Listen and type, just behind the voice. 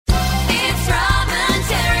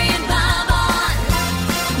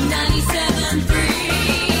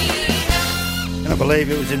believe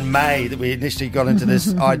it was in May that we initially got into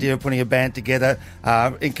this idea of putting a band together,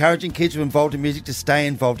 encouraging kids who are involved in music to stay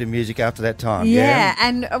involved in music after that time. Yeah,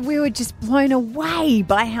 and we were just blown away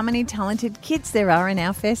by how many talented kids there are in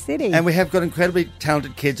our fair city. And we have got incredibly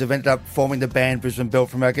talented kids who've ended up forming the band Brisbane built,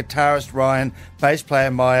 from our guitarist Ryan, bass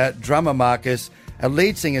player Maya, drummer Marcus, our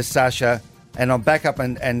lead singer Sasha, and on backup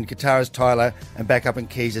and guitarist Tyler, and backup and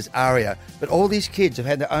keys is Aria. But all these kids have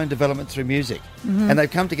had their own development through music. And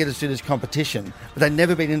they've come together to do this competition, but they've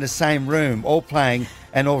never been in the same room, all playing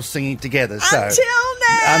and all singing together. So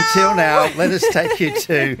Until now, let us take you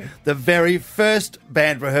to the very first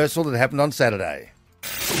band rehearsal that happened on Saturday.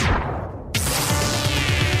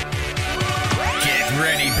 Get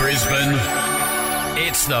ready, Brisbane.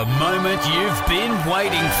 It's the moment you've been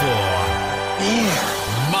waiting for.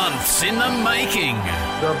 Months in the making.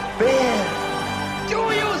 The band. Do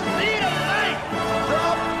you see the light? The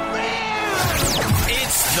band.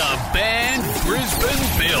 It's the band Brisbane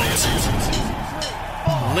built.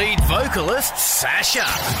 Lead vocalist Sasha.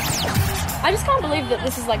 I just can't believe that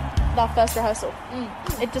this is like our first rehearsal.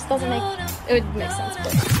 It just doesn't it would make sense.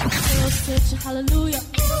 But. Girls said hallelujah.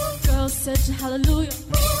 Girls said hallelujah.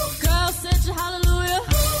 Girls said hallelujah.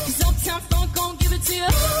 'Cause Uptown Funk gon' give it to you.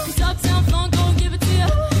 'Cause Uptown Funk gon' give it to you.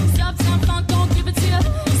 'Cause Uptown Funk gon' give it to you.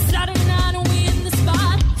 Saturday night and we in the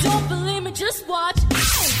spot. Don't believe me, just watch.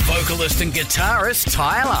 Vocalist and guitarist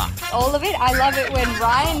Tyler. All of it. I love it when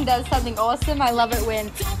Ryan does something awesome. I love it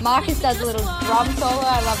when Marcus does a little drum solo.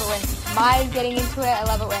 I love it when Maya's getting into it. I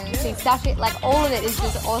love it when Sasha, like all of it is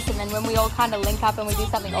just awesome. And when we all kind of link up and we do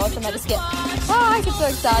something awesome, I just get, I get so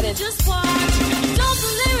excited. Just watch. Don't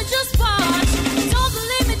believe it, just watch. Don't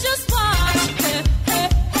believe it, just watch. Hey, hey,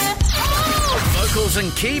 hey. Oh! Vocals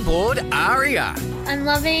and keyboard Aria. I'm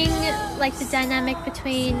loving like the dynamic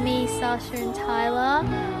between me, Sasha and Tyler.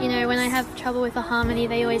 You know, when I have trouble with a harmony,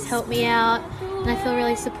 they always help me out and I feel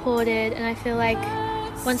really supported, and I feel like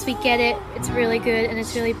once we get it, it's really good and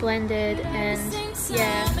it's really blended, and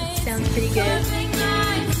yeah, it sounds pretty good.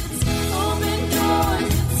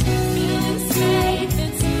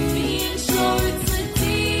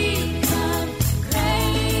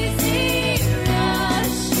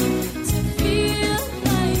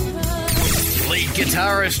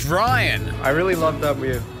 Guitarist Ryan. I really love that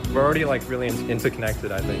we're already like really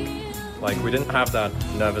interconnected, I think. Like we didn't have that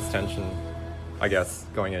nervous tension, I guess,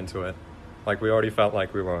 going into it. Like we already felt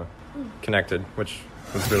like we were connected, which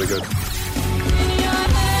was really good.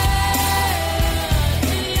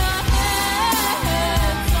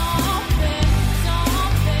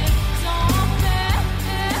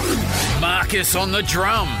 Marcus on the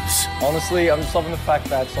drums. Honestly, I'm just loving the fact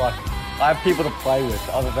that it's like I have people to play with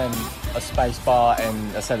other than a space bar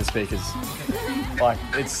and a set of speakers. Like,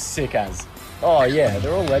 it's sick as. Oh yeah,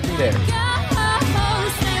 they're all legendary.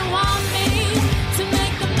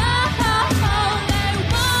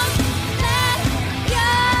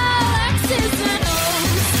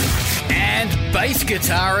 And bass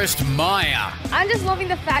guitarist Maya. I'm just loving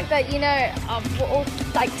the fact that, you know, we're all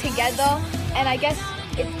like together, and I guess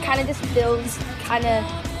it kind of just builds kind of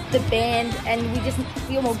the band, and we just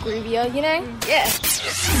feel more groovier, you know? Yeah.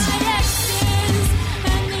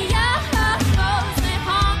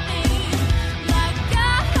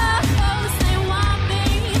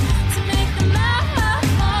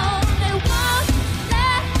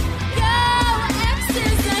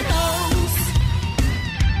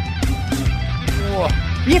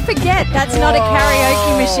 You forget that's not a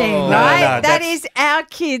karaoke machine, right? No, that is our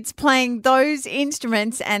kids playing those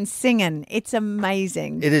instruments and singing. It's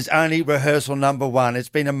amazing. It is only rehearsal number one. It's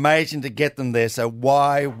been amazing to get them there. So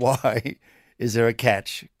why is there a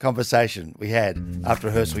catch? Conversation we had after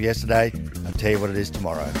rehearsal yesterday. I'll tell you what it is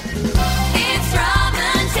tomorrow. It's right.